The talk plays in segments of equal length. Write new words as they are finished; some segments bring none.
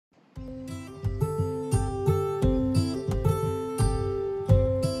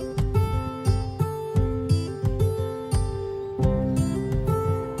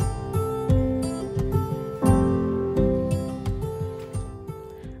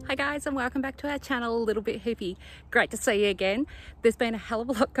Hi guys, and welcome back to our channel, A Little Bit Hippie. Great to see you again. There's been a hell of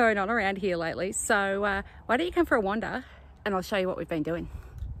a lot going on around here lately, so why don't you come for a wander and I'll show you what we've been doing.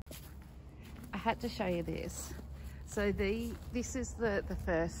 I had to show you this. So this is the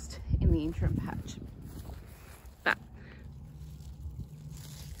first in the interim patch. But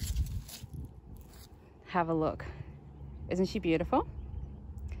have a look. Isn't she beautiful?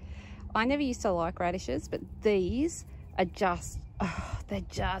 I never used to like radishes, but these are just, oh, they're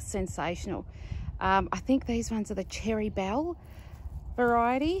just sensational. I think these ones are the Cherry Belle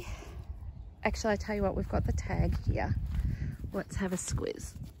variety. Actually, I tell you what, we've got the tag here. Let's have a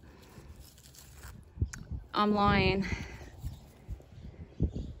squiz. I'm lying.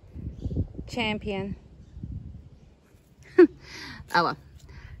 Champion. Oh well.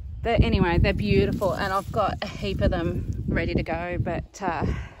 Anyway, they're beautiful, and I've got a heap of them ready to go, but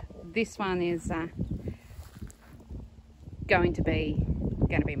this one is going to be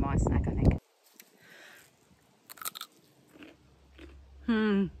my snack, I think.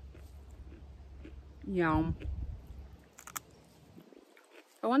 Yum.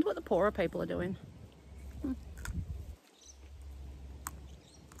 I wonder what the poorer people are doing.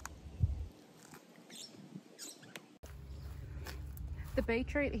 The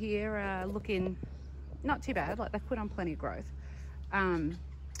beetroot here are looking not too bad, like they've put on plenty of growth.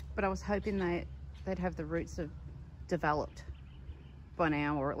 But I was hoping they'd have the roots have developed by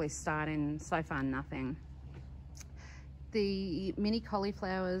now, or at least starting. So far, nothing. The mini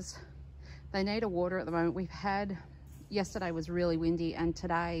cauliflowers, they need a water at the moment. We've had, yesterday was really windy and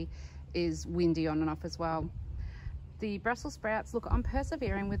today is windy on and off as well. The Brussels sprouts, look, I'm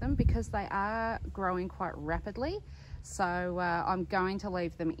persevering with them because they are growing quite rapidly. So I'm going to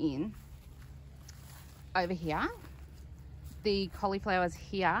leave them in. Over here, the cauliflowers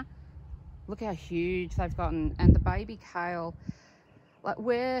here, look how huge they've gotten, and the baby kale, like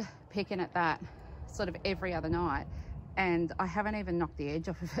we're picking at that sort of every other night, and I haven't even knocked the edge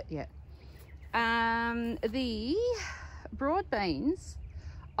off of it yet. The broad beans,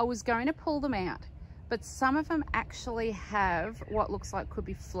 I was going to pull them out, but some of them actually have what looks like could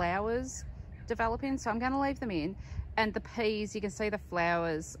be flowers developing, so I'm going to leave them in. And the peas, you can see the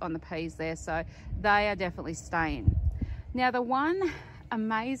flowers on the peas there, so they are definitely staying. Now, the one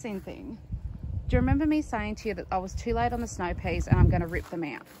amazing thing, do you remember me saying to you that I was too late on the snow peas and I'm going to rip them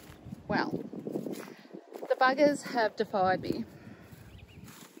out? Well, the buggers have defied me,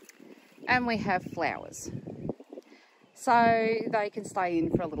 and we have flowers, so they can stay in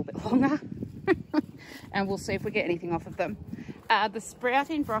for a little bit longer. And we'll see if we get anything off of them. The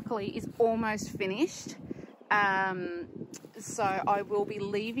sprouting broccoli is almost finished. So I will be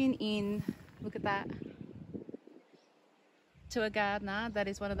leaving in, look at that, to a gardener. That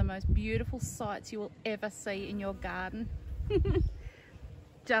is one of the most beautiful sights you will ever see in your garden.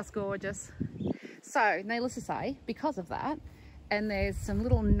 Just gorgeous. So needless to say, because of that, and there's some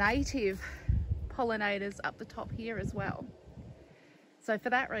little native pollinators up the top here as well. So for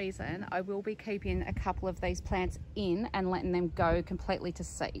that reason, I will be keeping a couple of these plants in and letting them go completely to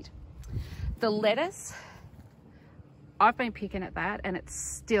seed. The lettuce, I've been picking at that and it's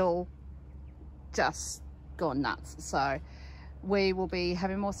still just gone nuts. So we will be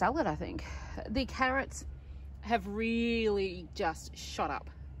having more salad, I think. The carrots have really just shot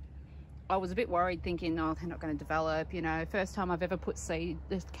up. I was a bit worried thinking, oh, they're not going to develop, you know, first time I've ever put the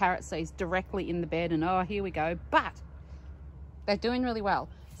carrot seeds directly in the bed, and oh, here we go. But they're doing really well.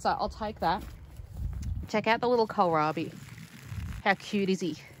 So I'll take that. Check out the little kohlrabi. How cute is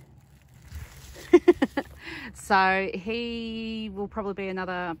he? So he will probably be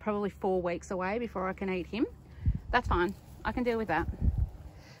another, probably 4 weeks away before I can eat him. That's fine. I can deal with that.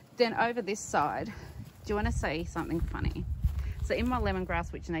 Then over this side, do you want to see something funny? So in my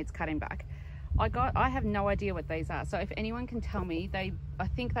lemongrass, which needs cutting back, I have no idea what these are. So if anyone can tell me, I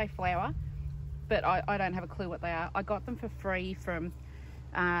think they flower, but I don't have a clue what they are. I got them for free from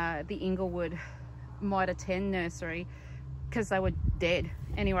the Inglewood Mitre 10 nursery because they were dead.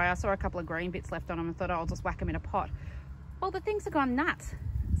 Anyway, I saw a couple of green bits left on them and thought, oh, I'll just whack them in a pot. Well, the things have gone nuts.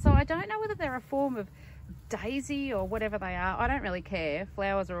 So I don't know whether they're a form of daisy or whatever they are. I don't really care.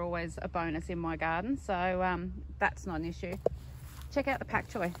 Flowers are always a bonus in my garden, so that's not an issue. Check out the pak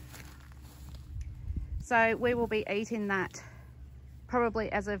choy. So we will be eating that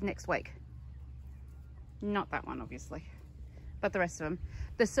probably as of next week. Not that one, obviously, but the rest of them.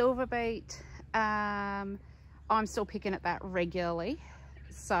 The silver beet, I'm still picking at that regularly,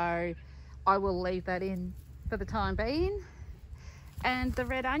 so I will leave that in for the time being. And the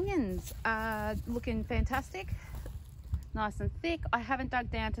red onions are looking fantastic, nice and thick. I haven't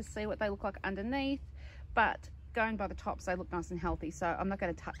dug down to see what they look like underneath, but going by the tops, they look nice and healthy, so I'm not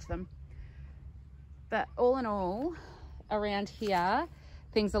going to touch them. But all in all, around here,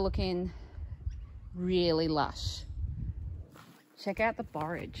 things are looking really lush. Check out the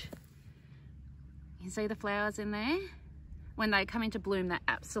borage. You can see the flowers in there. When they come into bloom, they're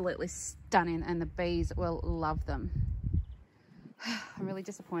absolutely stunning, and the bees will love them. I'm really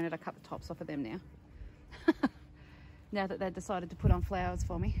disappointed I cut the tops off of them now. Now that they've decided to put on flowers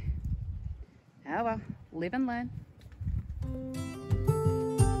for me. Oh well, live and learn.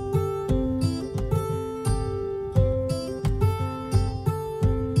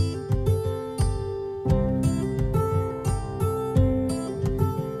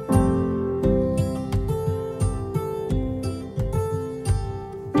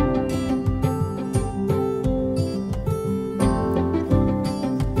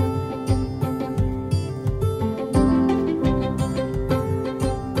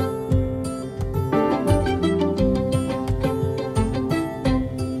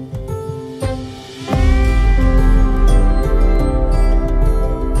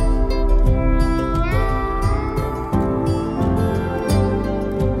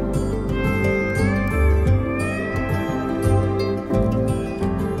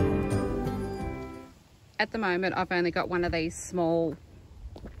 At the moment, I've only got one of these small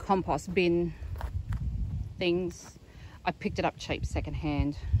compost bin things. I picked it up cheap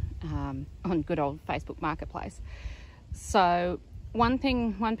secondhand on good old Facebook Marketplace. So one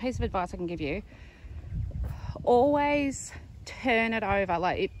piece of advice I can give you, always turn it over.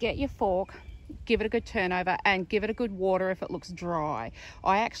 Like, get your fork, give it a good turn over, and give it a good water if it looks dry.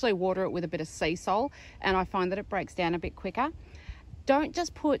 I actually water it with a bit of sea salt, and I find that it breaks down a bit quicker. Don't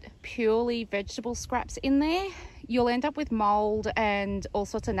just put purely vegetable scraps in there. You'll end up with mold and all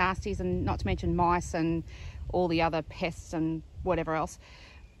sorts of nasties, and not to mention mice and all the other pests and whatever else.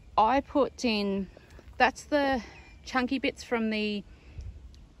 I put in, that's the chunky bits from the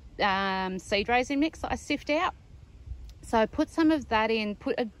seed raising mix that I sift out. So put some of that in,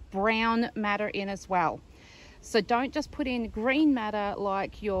 put a brown matter in as well. So don't just put in green matter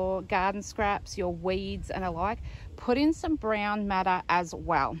like your garden scraps, your weeds and alike. Put in some brown matter as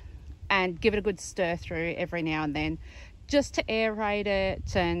well, and give it a good stir through every now and then, just to aerate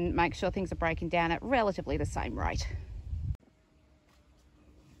it and make sure things are breaking down at relatively the same rate.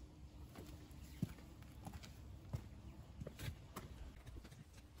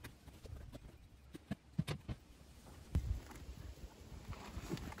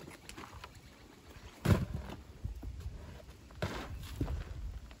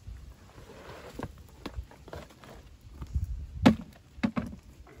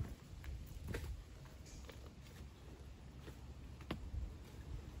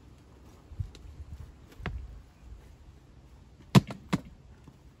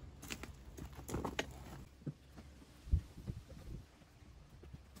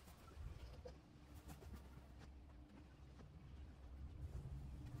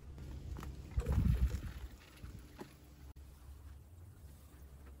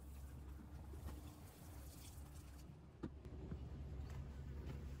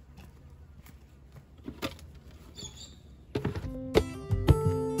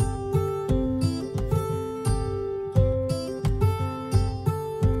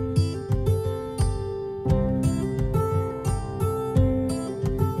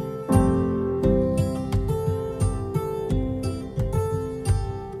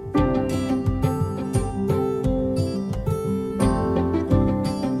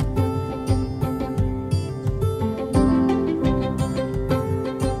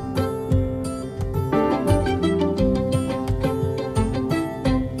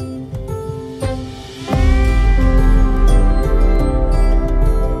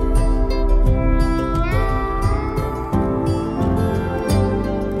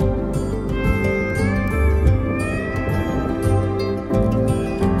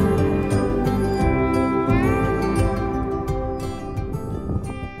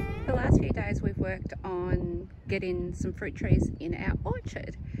 Getting some fruit trees in our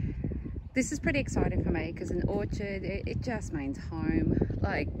orchard. This is pretty exciting for me because an orchard, it just means home.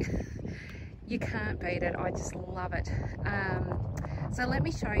 Like, you can't beat it. I just love it. So let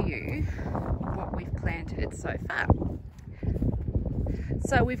me show you what we've planted so far.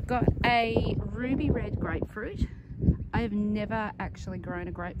 So we've got a ruby red grapefruit. I have never actually grown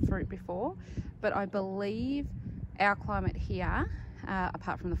a grapefruit before, but I believe our climate here,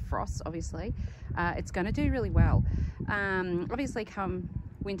 apart from the frost obviously, it's going to do really well. Obviously come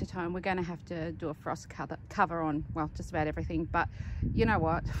winter time we're going to have to do a frost cover on, well, just about everything, but you know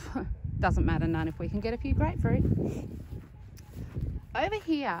what, doesn't matter none if we can get a few grapefruit. Over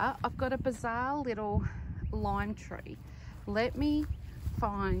here I've got a bizarre little lime tree. Let me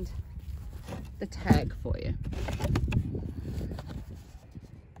find the tag for you.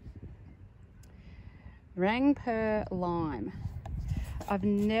 Rangpur lime. I've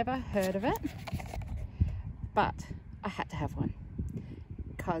never heard of it, but I had to have one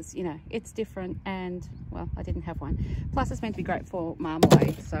because, you know, it's different, and well, I didn't have one. Plus it's meant to be great for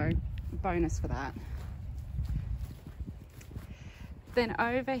marmalade, so bonus for that. Then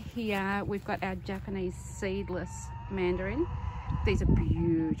over here we've got our Japanese seedless mandarin. These are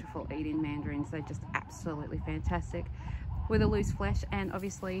beautiful eating mandarins. They're just absolutely fantastic, with a loose flesh and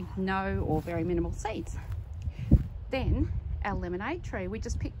obviously no or very minimal seeds. Then our lemonade tree, we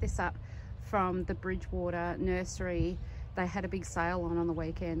just picked this up from the Bridgewater nursery. They had a big sale on the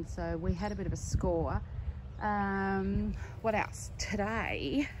weekend, so we had a bit of a score. What else?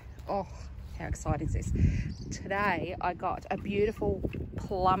 Today, oh, how exciting is this? Today I got a beautiful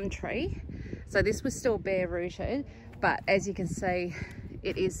plum tree. So this was still bare rooted, but as you can see,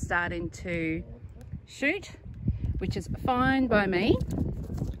 it is starting to shoot, which is fine by me.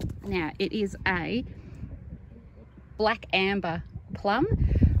 Now it is a black amber plum,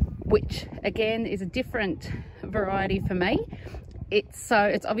 which again is a different variety for me. It's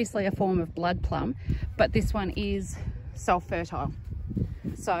obviously a form of blood plum, but this one is self-fertile.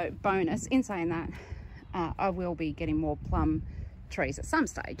 So bonus. In saying that, I will be getting more plum trees at some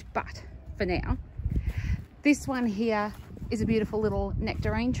stage, but for now, this one here is a beautiful little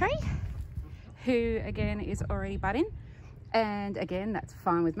nectarine tree, who again is already budding, and again that's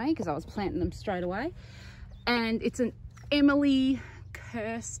fine with me because I was planting them straight away. And it's an Emily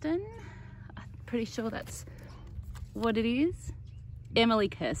Kirsten, I'm pretty sure that's what it is. Emily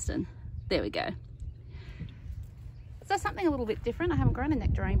Kirsten, there we go. So something a little bit different. I haven't grown a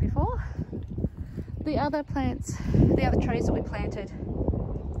nectarine before. The other plants, the other trees that we planted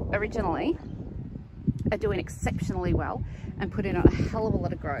originally are doing exceptionally well and put in a hell of a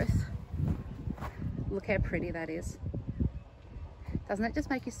lot of growth. Look how pretty that is. Doesn't it just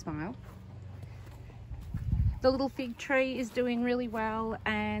make you smile? The little fig tree is doing really well,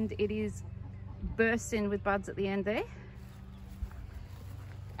 and it is bursting with buds at the end there.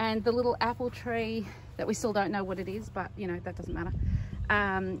 And the little apple tree that we still don't know what it is, but you know, that doesn't matter,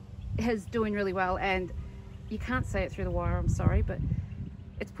 is doing really well, and you can't see it through the wire, I'm sorry, but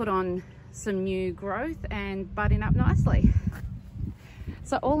it's put on some new growth and budding up nicely.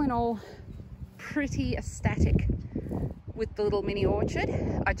 So all in all, pretty ecstatic with the little mini orchard.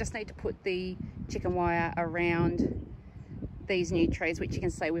 I just need to put the chicken wire around these new trees, which you can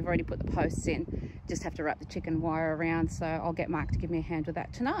see we've already put the posts in. Just have to wrap the chicken wire around, so I'll get Mark to give me a hand with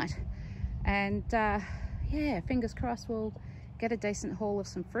that tonight. And yeah, fingers crossed we'll get a decent haul of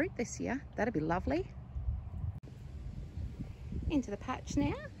some fruit this year. That'd be lovely. Into the patch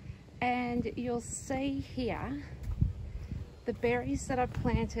now, and you'll see here the berries that I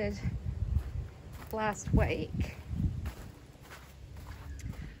planted last week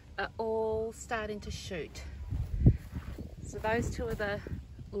are all starting to shoot. So those two are the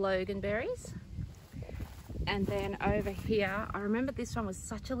Logan berries. And then over here, I remember this one was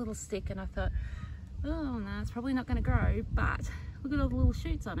such a little stick, and I thought, oh no, it's probably not going to grow, but look at all the little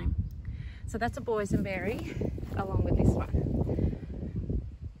shoots on him. So that's a boysenberry along with this one,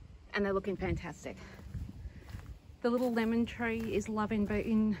 and they're looking fantastic. The little lemon tree is loving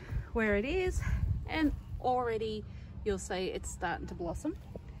being where it is, and already you'll see it's starting to blossom.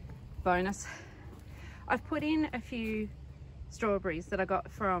 Bonus. I've put in a few strawberries that I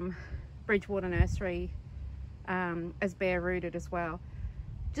got from Bridgewater Nursery as bare rooted as well,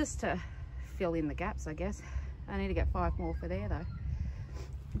 just to fill in the gaps, I guess. I need to get 5 more for there though.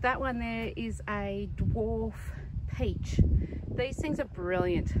 That one there is a dwarf peach. These things are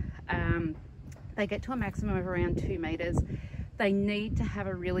brilliant. They get to a maximum of around 2 meters. They need to have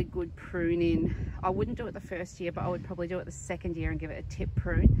a really good prune in. I wouldn't do it the first year, but I would probably do it the second year and give it a tip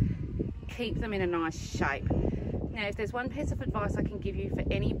prune. Keep them in a nice shape. Now, if there's one piece of advice I can give you for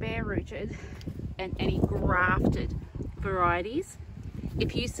any bare rooted and any grafted varieties,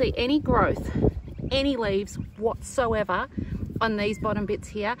 if you see any growth, any leaves whatsoever on these bottom bits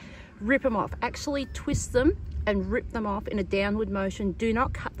here, rip them off. Actually twist them and rip them off in a downward motion. Do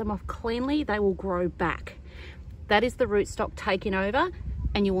not cut them off cleanly, they will grow back. That is the rootstock taking over,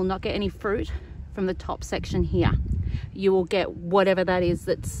 and you will not get any fruit from the top section here. You will get whatever that is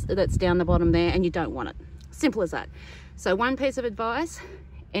that's down the bottom there, and you don't want it. Simple as that. So one piece of advice,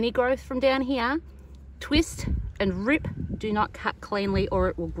 any growth from down here, twist and rip. Do not cut cleanly or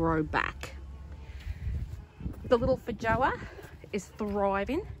it will grow back. The little feijoa is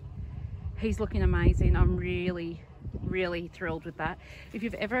thriving. He's looking amazing. I'm really really thrilled with that. If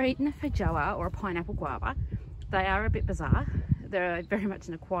you've ever eaten a feijoa or a pineapple guava, they are a bit bizarre. They're very much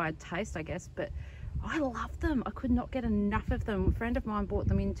an acquired taste, I guess, but I love them. I could not get enough of them. A friend of mine brought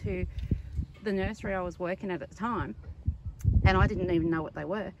them into the nursery I was working at the time, and I didn't even know what they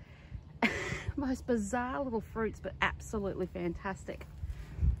were. Most bizarre little fruits, but absolutely fantastic.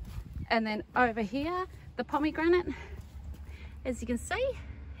 And then over here, the pomegranate, as you can see,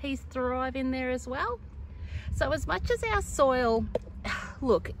 he's thriving there as well. So as much as our soil,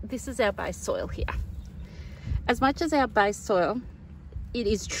 look, this is our base soil here. As much as our base soil, it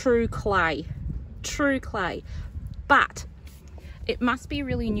is true clay, but it must be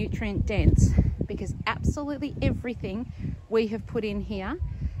really nutrient dense, because absolutely everything we have put in here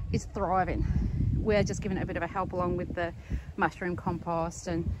is thriving. We're just giving it a bit of a help along with the mushroom compost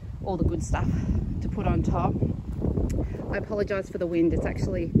and all the good stuff to put on top. I apologise for the wind. It's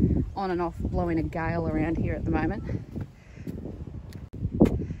actually on and off blowing a gale around here at the moment.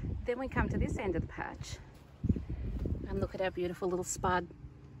 Then we come to this end of the patch and look at our beautiful little spud.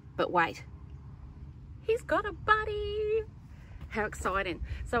 But wait, he's got a buddy. How exciting.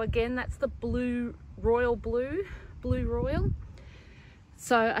 So again, that's the blue royal blue royal.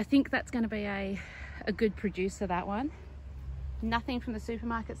 So I think that's going to be a good producer, that one. Nothing from the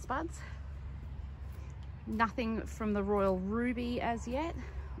supermarket spuds. Nothing from the royal ruby as yet.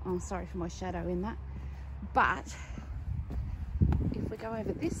 Oh, sorry for my shadow in that. But if we go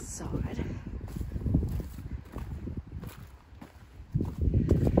over this side,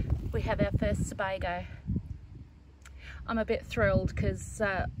 we have our first Sebago. I'm a bit thrilled because,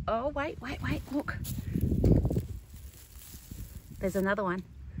 oh, wait, look. There's another one.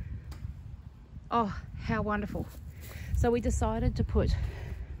 Oh, how wonderful. So we decided to put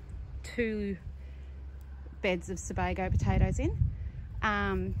 2 beds of Sebago potatoes in.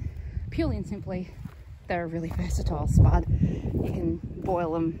 Purely and simply, they're a really versatile spud. You can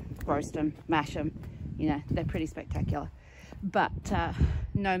boil them, roast them, mash them. You know, they're pretty spectacular. But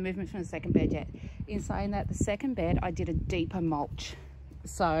no movement from the second bed yet. In saying that, the second bed, I did a deeper mulch.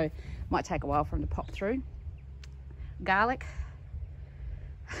 So might take a while for them to pop through. Garlic.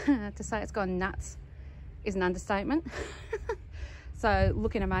 To say it's gone nuts is an understatement. So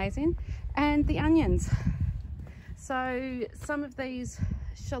looking amazing. And the onions. So some of these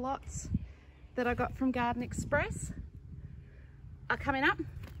shallots that I got from Garden Express are coming up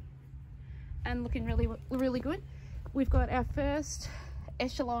and looking really good. We've got our first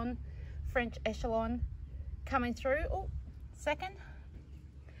echelon, French echelon, coming through. Oh, second.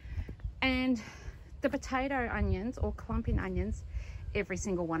 And the potato onions, or clumping onions, every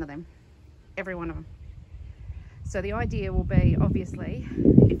single one of them, every one of them. So the idea will be, obviously,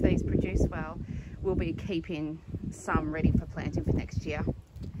 if these produce well, we'll be keeping some ready for planting for next year.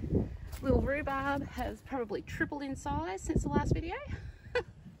 Little rhubarb has probably tripled in size since the last video.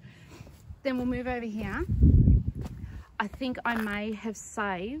 Then we'll move over here. I think I may have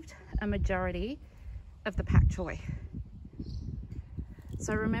saved a majority of the pak choi.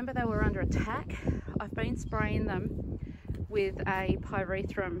 So remember, they were under attack. I've been spraying them with a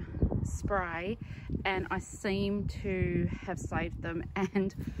pyrethrum spray, and I seem to have saved them,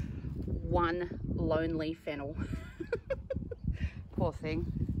 and one lonely fennel. Poor thing.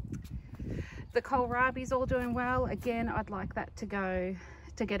 The kohlrabi's all doing well. Again, I'd like that to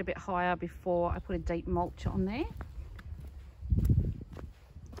get a bit higher before I put a deep mulch on there.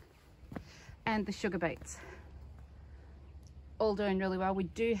 And the sugar beets, all doing really well. We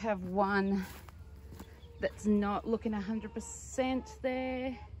do have one that's not looking 100%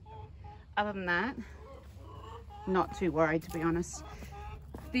 there. Other than that, not too worried, to be honest.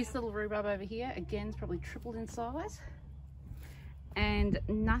 This little rhubarb over here, again, is probably tripled in size. And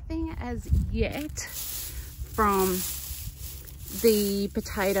nothing as yet from the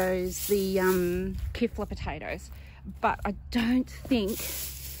potatoes, the kifla potatoes. But I don't think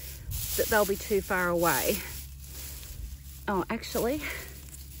that they'll be too far away. Oh, actually,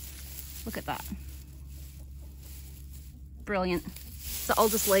 look at that. Brilliant. So I'll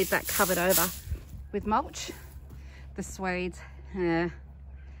just leave that covered over with mulch. The Swedes,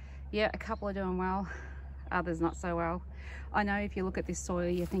 yeah, a couple are doing well, others not so well. I know if you look at this soil,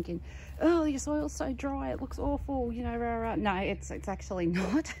 you're thinking, oh, your soil's so dry, it looks awful, you know, rah, rah. No, it's actually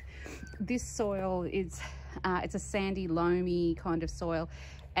not. This soil is, it's a sandy, loamy kind of soil.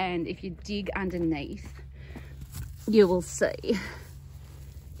 And if you dig underneath, you will see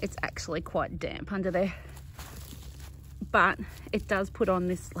it's actually quite damp under there. But it does put on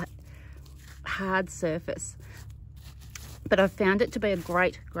this like hard surface. But I've found it to be a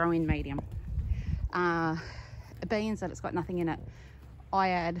great growing medium. Beans that it's got nothing in it, I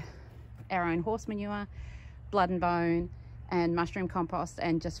add our own horse manure. blood and bone and mushroom compost,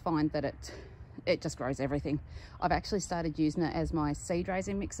 and just find that it just grows everything. I've actually started using it as my seed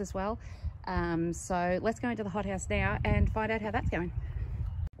raising mix as well. So let's go into the hothouse now and find out how that's going.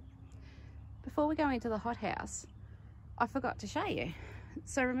 Before we go into the hothouse, I forgot to show you.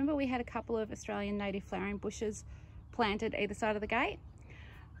 So remember we had a couple of Australian native flowering bushes planted either side of the gate?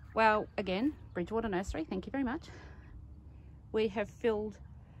 Well, again, Bridgewater Nursery, thank you very much. We have filled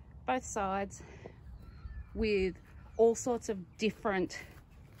both sides with all sorts of different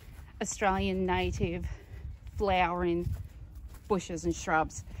Australian native flowering bushes and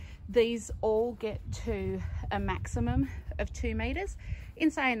shrubs. These all get to a maximum of 2 meters. In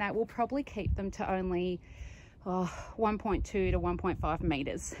saying that, we'll probably keep them to only 1.2 to 1.5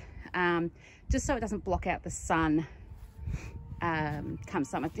 meters, just so it doesn't block out the sun come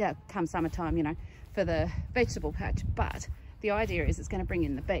summertime, you know, for the vegetable patch. But the idea is it's going to bring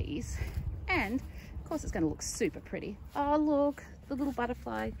in the bees, and of course it's going to look super pretty. Oh look, the little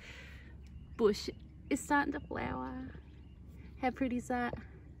butterfly bush is starting to flower. How pretty is that?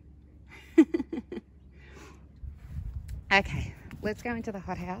 Okay, let's go into the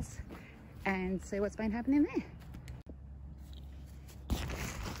hothouse and see what's been happening there.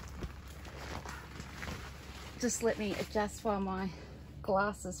 Just let me adjust while my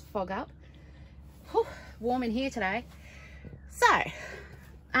glasses fog up. Whew, warm in here today. So,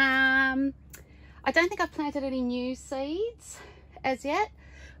 I don't think I've planted any new seeds as yet,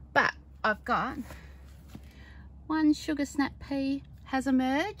 but I've got one sugar snap pea has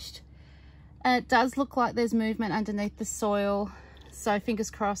emerged. It does look like there's movement underneath the soil, so fingers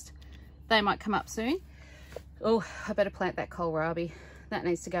crossed they might come up soon. Oh, I better plant that kohlrabi. That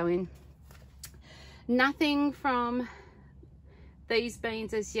needs to go in. Nothing from these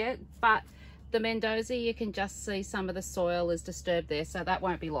beans as yet, but the Mendoza, you can just see some of the soil is disturbed there, so that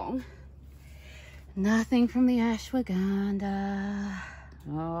won't be long. Nothing from the ashwagandha.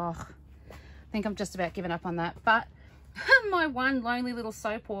 Oh, I think I'm just about giving up on that, but my one lonely little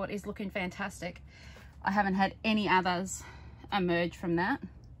soapwort is looking fantastic. I haven't had any others emerge from that.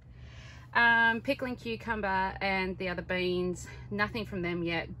 Pickling cucumber and the other beans, nothing from them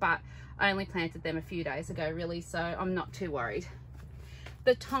yet, but I only planted them a few days ago really, so I'm not too worried.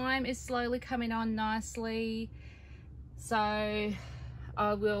 The thyme is slowly coming on nicely, so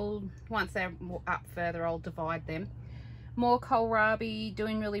I will, once they're up further, I'll divide them. More kohlrabi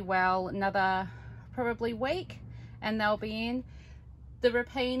doing really well, another probably week and they'll be in. The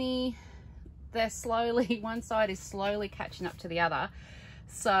rapini, they're slowly, one side is slowly catching up to the other,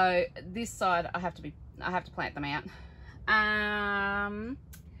 so this side I have to plant them out.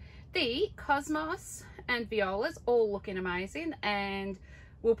 The cosmos and violas all looking amazing, and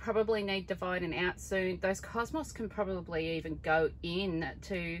we'll probably need dividing out soon. Those cosmos can probably even go in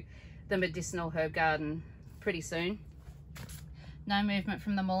to the medicinal herb garden pretty soon. No movement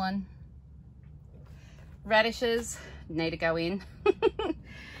from the mullein. Radishes need to go in.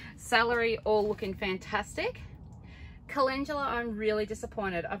 Celery all looking fantastic. Calendula, I'm really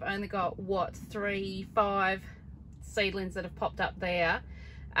disappointed. I've only got what, 3-5 seedlings that have popped up there.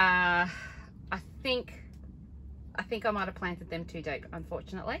 I think I might have planted them too deep,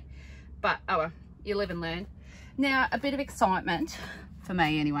 unfortunately, but oh well, you live and learn. Now, a bit of excitement for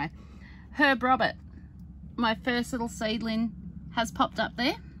me anyway. Herb Robert, my first little seedling has popped up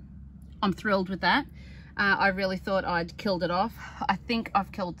there. I'm thrilled with that. I really thought I'd killed it off. I think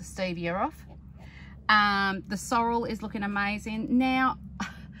I've killed the stevia off. The sorrel is looking amazing. Now,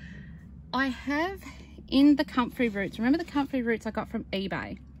 I have in the comfrey roots, remember the comfrey roots I got from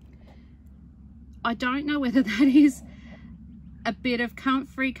eBay? I don't know whether that is a bit of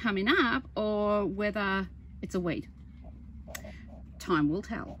comfrey coming up or whether it's a weed. Time will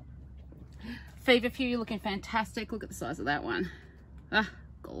tell. Feverfew looking fantastic. Look at the size of that one. Ah,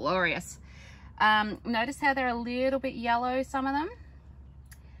 glorious. Notice how they're a little bit yellow, some of them.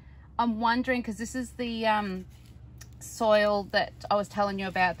 I'm wondering, because this is the soil that I was telling you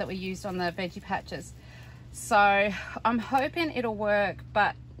about that we used on the veggie patches. So I'm hoping it'll work,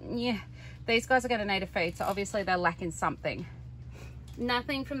 but yeah, these guys are going to need a feed, so obviously they're lacking something.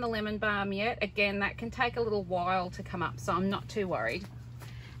 Nothing from the lemon balm yet. Again, that can take a little while to come up, so I'm not too worried.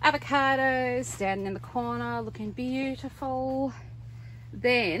 Avocados standing in the corner looking beautiful.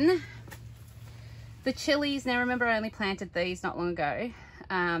 Then the chilies, now remember I only planted these not long ago,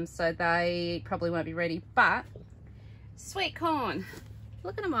 so they probably won't be ready, but sweet corn,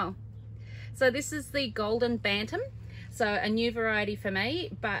 look at them all. So this is the golden bantam, so a new variety for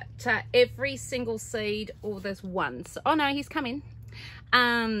me, but every single seed, oh there's one, so, oh no, he's coming.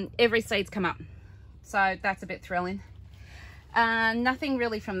 Every seed's come up, so that's a bit thrilling. Nothing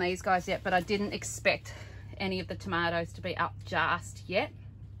really from these guys yet, but I didn't expect any of the tomatoes to be up just yet.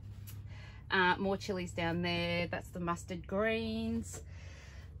 More chilies down there. That's the mustard greens.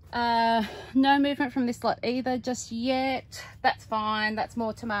 No movement from this lot either just yet. That's fine. That's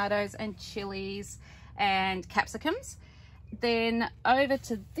more tomatoes and chilies and capsicums. Then over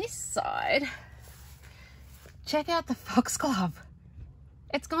to this side, check out the foxglove.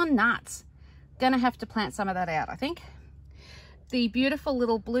 It's gone nuts. Gonna have to plant some of that out, I think. The beautiful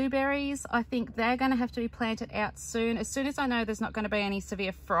little blueberries, I think they're gonna have to be planted out soon. As soon as I know there's not gonna be any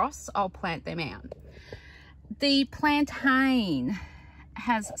severe frosts, I'll plant them out. The plantain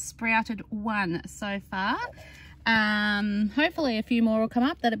has sprouted one so far. Hopefully a few more will come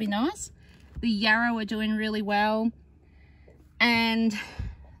up. That'd be nice. The yarrow are doing really well, and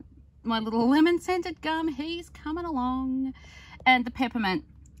my little lemon scented gum, he's coming along, and the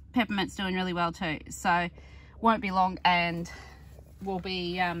peppermint's doing really well too. So won't be long and we'll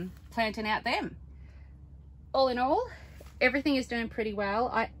be planting out them. All in all, everything is doing pretty well.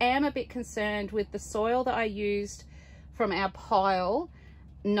 I am a bit concerned with the soil that I used from our pile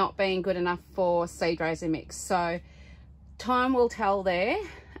not being good enough for seed raising mix. So time will tell there.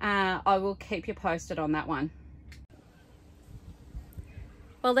 I will keep you posted on that one.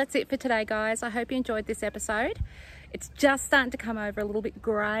 Well, that's it for today, guys. I hope you enjoyed this episode. It's just starting to come over a little bit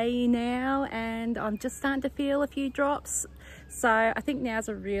grey now, and I'm just starting to feel a few drops. So I think now's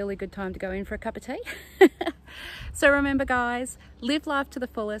a really good time to go in for a cup of tea. So remember, guys, live life to the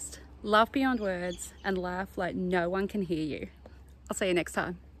fullest, love beyond words, and laugh like no one can hear you. I'll see you next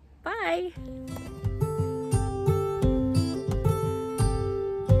time. Bye.